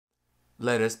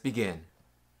Let us begin.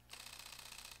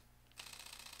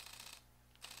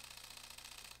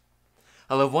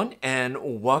 Hello everyone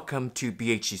and welcome to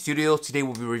BHD Studios. Today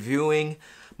we'll be reviewing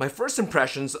my first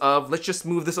impressions of, let's just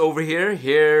move this over here.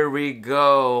 Here we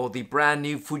go. The brand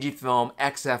new Fujifilm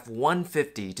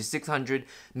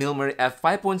XF150-600mm F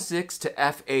 5.6 to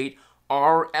f8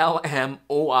 R LM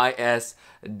OIS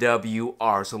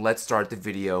WR. So let's start the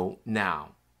video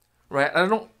now. Right, I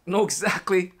don't know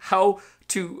exactly how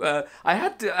to, I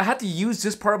had to use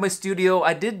this part of my studio.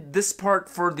 I did this part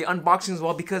for the unboxing as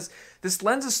well because this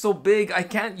lens is so big I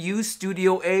can't use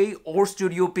Studio A or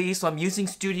Studio B, so I'm using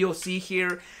Studio C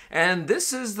here. And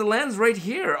this is the lens right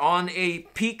here on a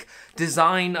Peak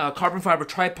Design carbon fiber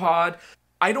tripod.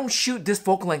 I don't shoot this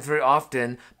focal length very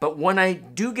often, but when I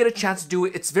do get a chance to do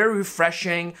it, it's very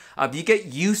refreshing. You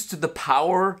get used to the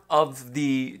power of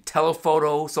the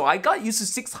telephoto, so I got used to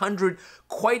 600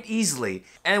 quite easily.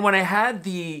 And when I had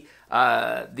the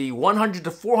 100 to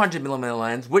 400 millimeter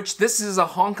lens, which this is a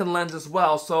Honkin lens as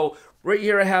well, so right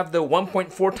here I have the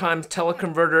 1.4 times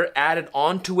teleconverter added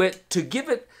onto it to give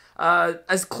it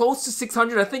as close to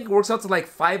 600. I think it works out to like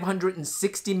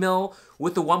 560 mil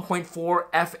with the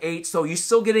 1.4 f8. So you're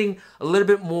still getting a little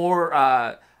bit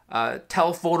more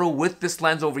telephoto with this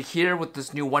lens over here with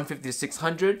this new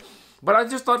 150-600. But I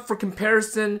just thought for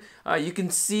comparison, you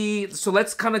can see. So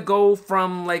let's kind of go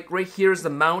from like right here is the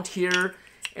mount here,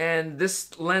 and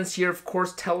this lens here, of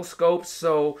course, telescopes.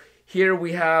 So here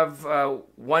we have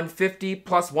 150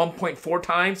 plus 1.4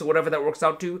 times, so whatever that works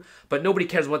out to. But nobody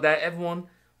cares about that. Everyone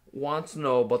wants to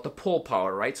know about the pull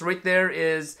power, right? So right there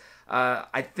is,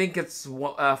 I think it's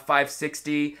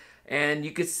 560, and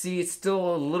you can see it's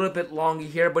still a little bit longer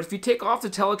here. But if you take off the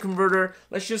teleconverter,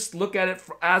 let's just look at it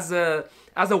as a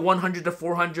 100 to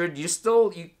 400. You're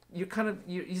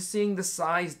seeing the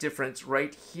size difference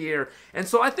right here. And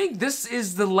so I think this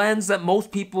is the lens that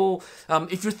most people,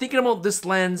 if you're thinking about this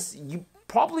lens, you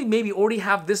probably maybe already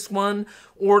have this one,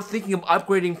 or thinking of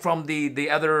upgrading from the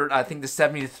other, I think the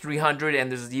 70 to 300,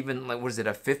 and there's even like, what is it,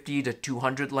 a 50 to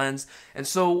 200 lens. And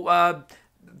so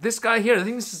this guy here, I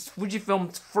think this is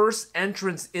Fujifilm's first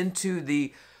entrance into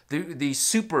the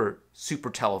super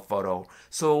telephoto.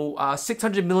 So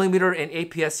 600 millimeter in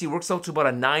APS-C works out to about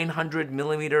a 900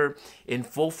 millimeter in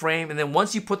full frame. And then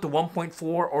once you put the 1.4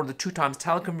 or the 2 times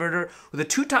teleconverter, with the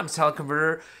 2 times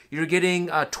teleconverter, you're getting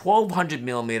 1200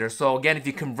 millimeter. So again, if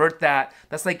you convert that,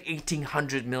 that's like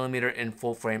 1800 millimeter in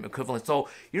full frame equivalent. So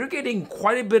you're getting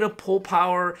quite a bit of pull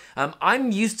power.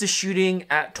 I'm used to shooting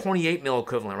at 28 mil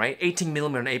equivalent, right? 18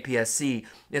 millimeter in APS-C.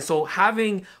 And so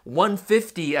having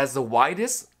 150 as the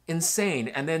widest, insane.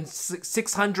 And then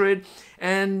 600,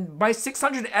 and by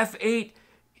 600 f8,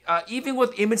 even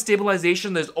with image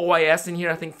stabilization, there's OIS in here,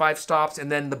 I think 5 stops, and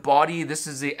then the body, this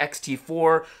is the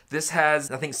X-T4. This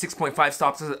has, I think, 6.5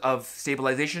 stops of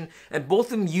stabilization, and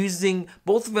both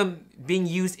of them being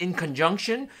used in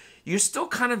conjunction. You're still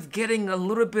kind of getting a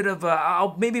little bit of a,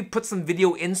 I'll maybe put some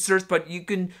video inserts, but you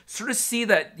can sort of see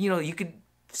that, you know, you could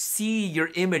see your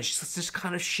image just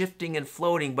kind of shifting and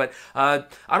floating. But I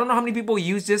don't know how many people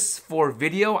use this for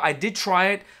video. I did try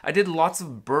it. I did lots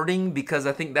of birding because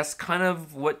I think that's kind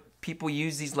of what people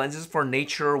use these lenses for,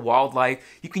 nature, wildlife.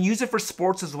 You can use it for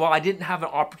sports as well. I didn't have an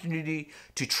opportunity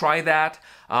to try that.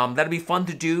 That'd be fun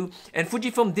to do. And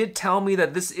Fujifilm did tell me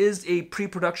that this is a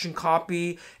pre-production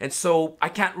copy, and so I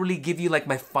can't really give you like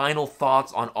my final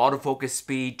thoughts on autofocus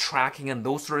speed, tracking, and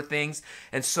those sort of things.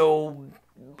 And so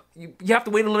you have to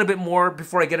wait a little bit more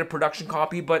before I get a production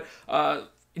copy, but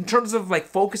in terms of like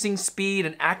focusing speed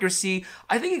and accuracy,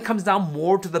 I think it comes down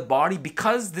more to the body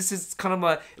because this is kind of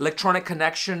a electronic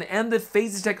connection and the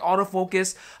phase detect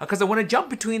autofocus. Because when I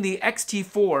jump between the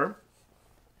X-T4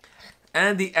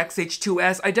 and the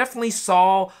X-H2S, I definitely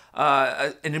saw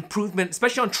an improvement,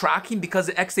 especially on tracking, because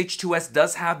the X-H2S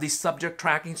does have the subject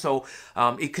tracking, so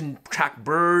it can track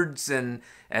birds and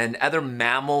other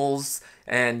mammals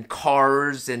and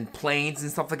cars and planes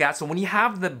and stuff like that. So when you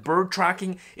have the bird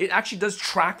tracking, it actually does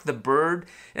track the bird,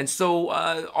 and so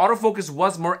autofocus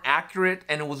was more accurate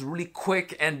and it was really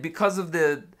quick. And because of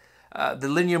the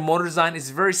linear motor design,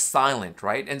 is very silent,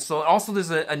 right? And so also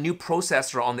there's a new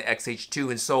processor on the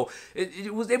X-H2, and so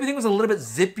everything was a little bit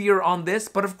zippier on this.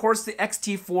 But of course the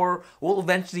X-T4 will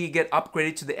eventually get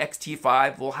upgraded to the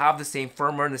X-T5. We'll have the same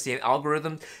firmware and the same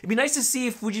algorithm. It'd be nice to see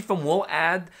if Fujifilm will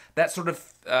add that sort of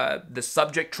the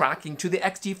subject tracking to the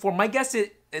X-T4. My guess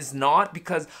is not,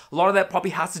 because a lot of that probably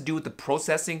has to do with the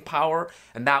processing power,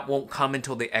 and that won't come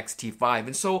until the X-T5.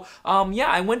 And so yeah,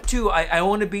 I went to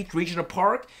Iona Beach Regional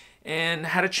Park, and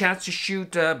had a chance to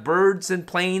shoot birds and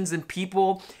planes and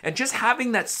people, and just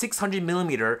having that 600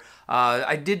 millimeter,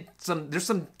 there's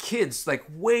some kids like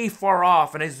way far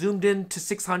off, and I zoomed in to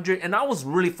 600 and I was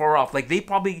really far off. Like they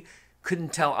probably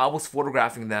couldn't tell I was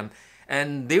photographing them,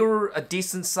 and they were a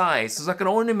decent size. So I can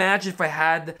only imagine if I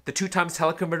had the 2x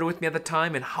teleconverter with me at the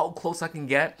time and how close I can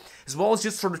get, as well as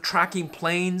just sort of tracking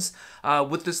planes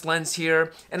with this lens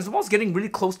here, and as well as getting really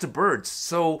close to birds.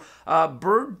 So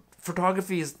bird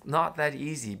photography is not that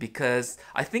easy because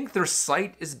I think their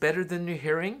sight is better than their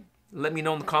hearing. Let me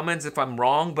know in the comments if I'm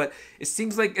wrong, but it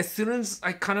seems like as soon as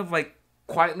I kind of like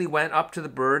quietly went up to the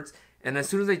birds, and as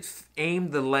soon as I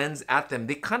aimed the lens at them,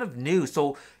 they kind of knew.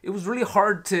 So it was really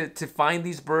hard to find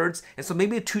these birds. And so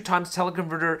maybe a 2x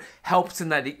teleconverter helps in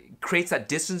that it creates that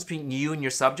distance between you and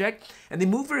your subject. And they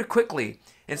move very quickly.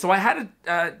 And so I had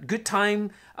a good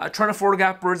time trying to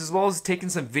photograph birds, as well as taking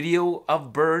some video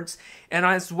of birds. And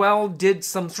I as well did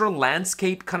some sort of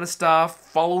landscape kind of stuff,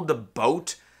 followed the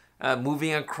boat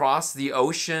moving across the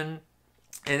ocean.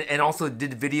 And also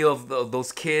did video of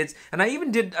those kids. And I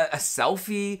even did a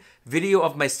selfie video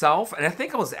of myself. And I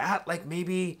think I was at like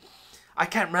maybe, I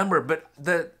can't remember, but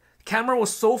the camera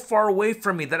was so far away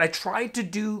from me that I tried to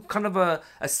do kind of a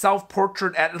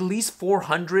self-portrait at least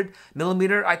 400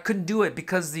 millimeter. I couldn't do it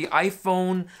because the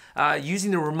iPhone,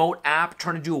 using the remote app,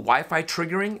 trying to do a Wi-Fi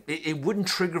triggering, it wouldn't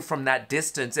trigger from that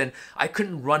distance, and I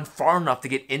couldn't run far enough to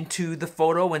get into the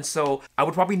photo. And so I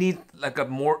would probably need like a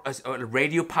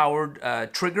radio powered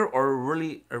trigger, or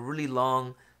a really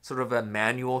long sort of a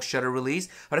manual shutter release.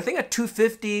 But I think at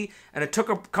 250, and I took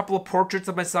a couple of portraits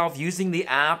of myself using the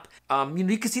app.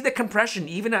 You can see the compression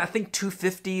even at I think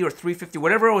 250 or 350,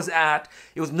 whatever I was at,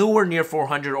 it was nowhere near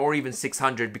 400 or even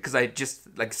 600 because I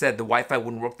just, like I said, the Wi-Fi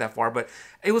wouldn't work that far. But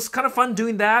it was kind of fun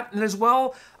doing that. And as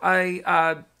well,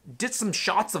 I did some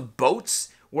shots of boats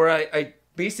where I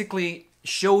basically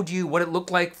showed you what it looked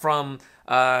like from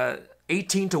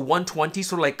 18 to 120,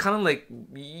 so like kind of like,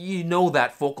 you know,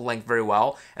 that focal length very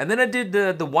well. And then I did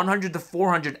the 100 to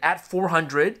 400 at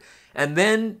 400, and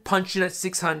then punched it at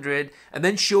 600, and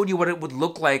then showed you what it would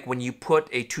look like when you put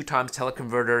a 2x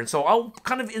teleconverter. And so I'll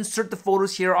kind of insert the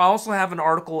photos here. I also have an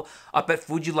article up at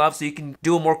Fujilove, so you can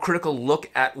do a more critical look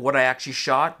at what I actually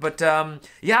shot. But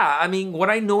yeah, I mean, what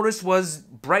I noticed was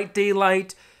bright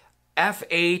daylight,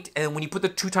 f8, and when you put the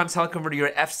 2x teleconverter, you're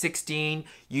at f16.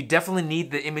 You definitely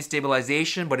need the image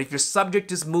stabilization, but if your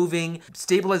subject is moving,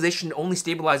 stabilization only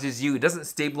stabilizes you. It doesn't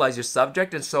stabilize your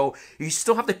subject, and so you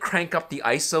still have to crank up the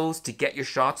ISOs to get your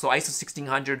shots. So ISO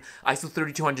 1600, ISO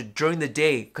 3200 during the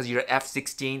day because you're at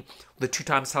f16, the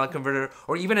 2x teleconverter,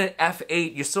 or even at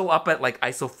f8, you're still up at like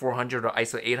ISO 400 or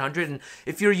ISO 800. And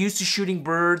if you're used to shooting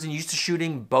birds and used to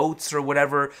shooting boats or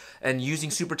whatever and using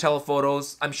super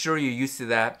telephotos, I'm sure you're used to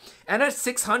that. And at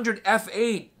 600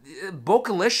 f8,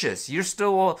 Bocalicious. You're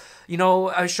still, you know,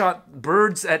 I shot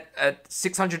birds at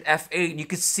 600 f8, and you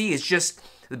can see it's just,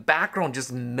 the background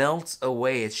just melts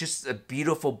away. It's just a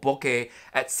beautiful bokeh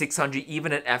at 600,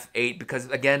 even at f8, because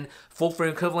again, full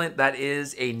frame equivalent, that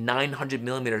is a 900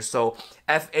 millimeter. So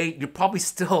f8, you're probably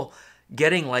still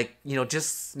getting like, you know,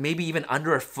 just maybe even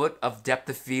under a foot of depth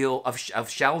of field, of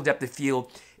shallow depth of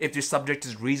field, if your subject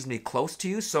is reasonably close to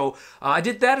you. So I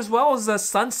did that, as well as a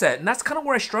sunset, and that's kind of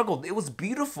where I struggled. It was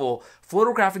beautiful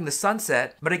photographing the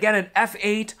sunset, but again at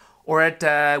f8 or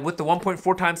at with the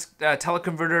 1.4x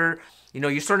teleconverter, you know,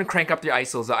 you're starting to crank up the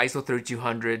ISOs, the ISO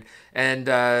 3200,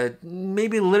 and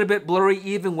maybe a little bit blurry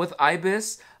even with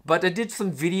IBIS. But I did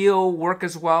some video work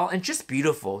as well, and just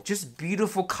beautiful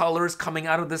colors coming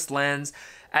out of this lens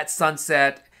at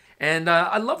sunset. And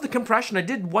I love the compression. I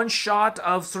did one shot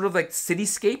of sort of like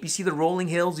cityscape. You see the rolling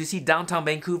hills, you see downtown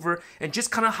Vancouver, and just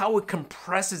kind of how it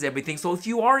compresses everything. So if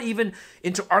you are even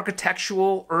into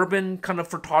architectural, urban kind of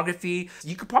photography,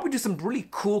 you could probably do some really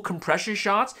cool compression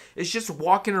shots. It's just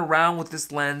walking around with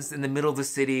this lens in the middle of the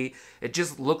city. It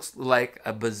just looks like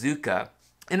a bazooka.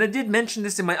 And I did mention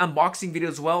this in my unboxing video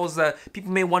as well, as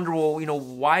people may wonder, well, you know,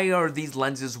 why are these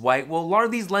lenses white? Well, a lot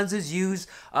of these lenses use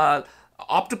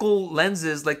optical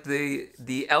lenses like the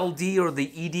LD or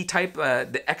the ED type,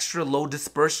 the extra low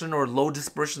dispersion or low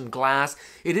dispersion glass.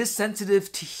 It is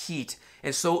sensitive to heat.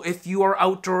 And so if you are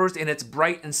outdoors and it's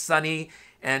bright and sunny,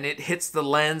 and it hits the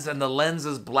lens and the lens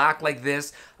is black like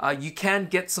this, you can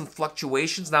get some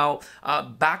fluctuations. Now,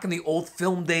 back in the old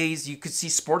film days, you could see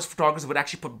sports photographers would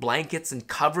actually put blankets and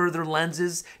cover their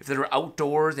lenses if they were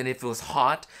outdoors and if it was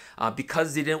hot,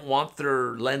 because they didn't want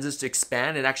their lenses to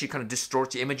expand. It actually kind of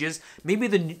distorts the images. Maybe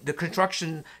the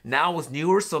construction now is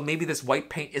newer, so maybe this white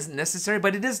paint isn't necessary,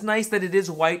 but it is nice that it is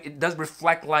white. It does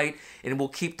reflect light and it will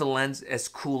keep the lens as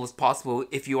cool as possible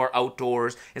if you are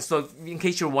outdoors. And so in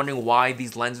case you're wondering why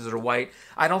these lenses are white,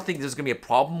 I don't think there's going to be a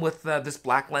problem with this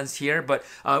black lens here. But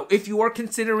if you are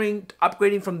considering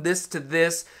upgrading from this to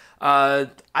this, I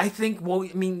think, well,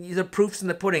 I mean, the proof's in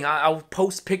the pudding. I'll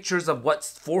post pictures of what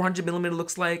 400mm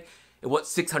looks like and what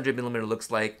 600mm looks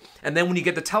like. And then when you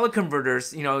get the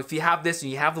teleconverters, you know, if you have this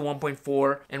and you have the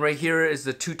 1.4, and right here is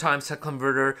the 2x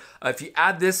teleconverter, if you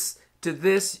add this to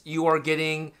this, you are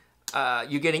getting,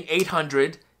 you're getting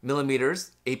 800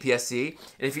 millimeters APS-C,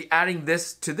 and if you're adding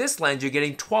this to this lens, you're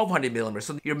getting 1200 millimeters.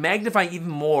 So you're magnifying even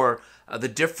more the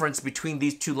difference between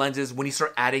these two lenses when you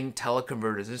start adding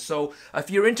teleconverters. And so if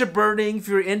you're into birding, if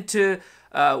you're into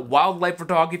wildlife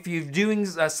photography, if you're doing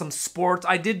some sports,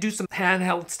 I did do some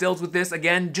handheld stills with this.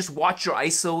 Again, just watch your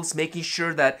ISOs, making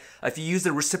sure that if you use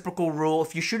the reciprocal rule,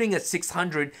 if you're shooting at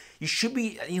 600, you should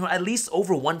be, you know, at least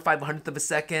over 1/500th of a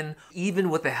second, even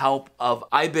with the help of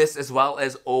IBIS as well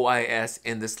as OIS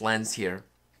in this lens here.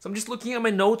 So I'm just looking at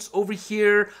my notes over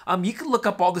here. You can look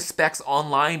up all the specs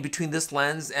online between this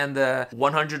lens and the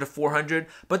 100 to 400.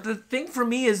 But the thing for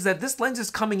me is that this lens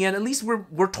is coming in, at least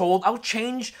we're told, I'll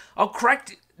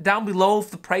correct down below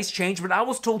if the price changed, but I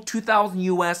was told 2,000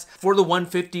 US for the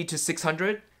 150 to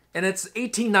 600. And it's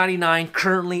 $18.99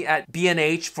 currently at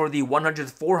B&H for the 100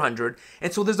 to 400.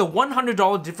 And so there's a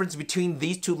 $100 difference between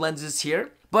these two lenses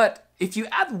here. But if you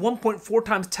add 1.4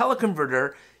 times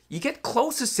teleconverter, you get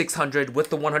close to 600 with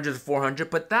the 100 to 400,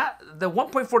 but the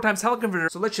 1.4 times teleconverter,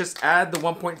 so let's just add the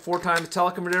 1.4 times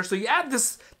teleconverter. So you add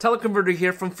this teleconverter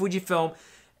here from Fujifilm,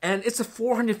 and it's a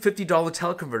 $450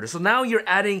 teleconverter. So now you're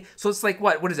adding, so it's like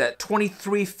what is that,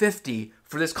 $23.50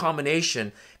 for this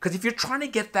combination. Because if you're trying to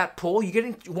get that pull,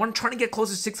 trying to get close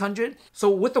to 600. So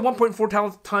with the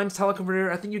 1.4 times teleconverter,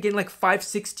 I think you're getting like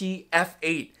 560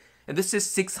 f8. And this is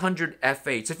 600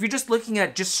 f8. So if you're just looking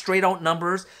at just straight out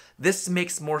numbers, this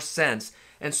makes more sense.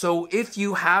 And so if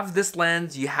you have this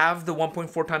lens, you have the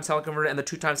 1.4 times teleconverter and the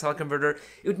 2 times teleconverter,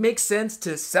 it would make sense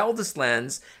to sell this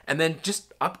lens and then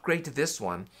just upgrade to this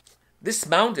one. This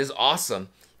mount is awesome.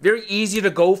 Very easy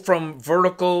to go from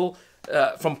vertical,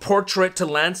 from portrait to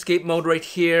landscape mode right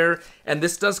here. And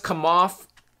this does come off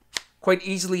quite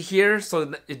easily here.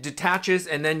 So it detaches,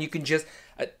 and then you can just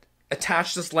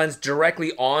attach this lens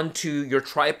directly onto your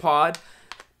tripod.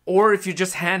 Or if you're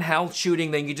just handheld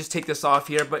shooting, then you just take this off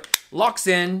here, but locks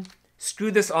in,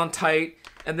 screw this on tight,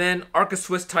 and then Arca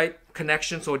Swiss type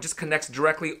connection, so it just connects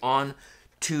directly on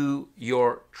to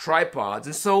your tripods.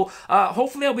 And so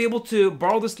hopefully I'll be able to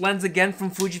borrow this lens again from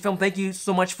Fujifilm. Thank you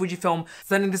so much, Fujifilm,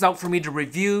 sending this out for me to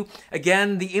review.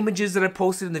 Again, the images that I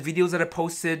posted and the videos that I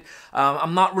posted,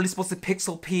 I'm not really supposed to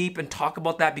pixel peep and talk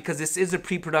about that because this is a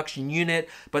pre-production unit,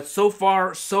 but so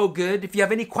far, so good. If you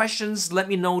have any questions, let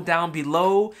me know down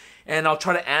below and I'll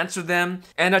try to answer them.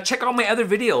 And check out my other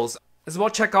videos. As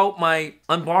well, check out my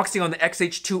unboxing on the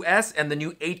X-H2S and the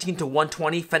new 18 to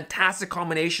 120. Fantastic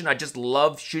combination. I just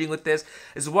love shooting with this.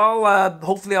 As well,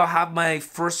 hopefully I'll have my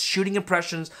first shooting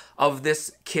impressions of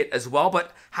this kit as well.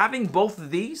 But having both of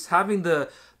these, having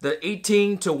the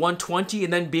 18 to 120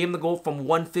 and then being able to go from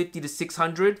 150 to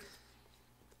 600,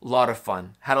 a lot of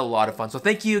fun. Had a lot of fun. So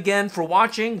thank you again for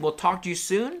watching. We'll talk to you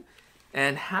soon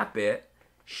and happy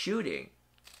shooting.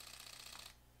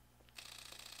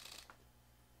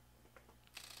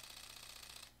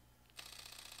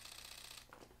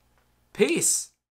 Peace.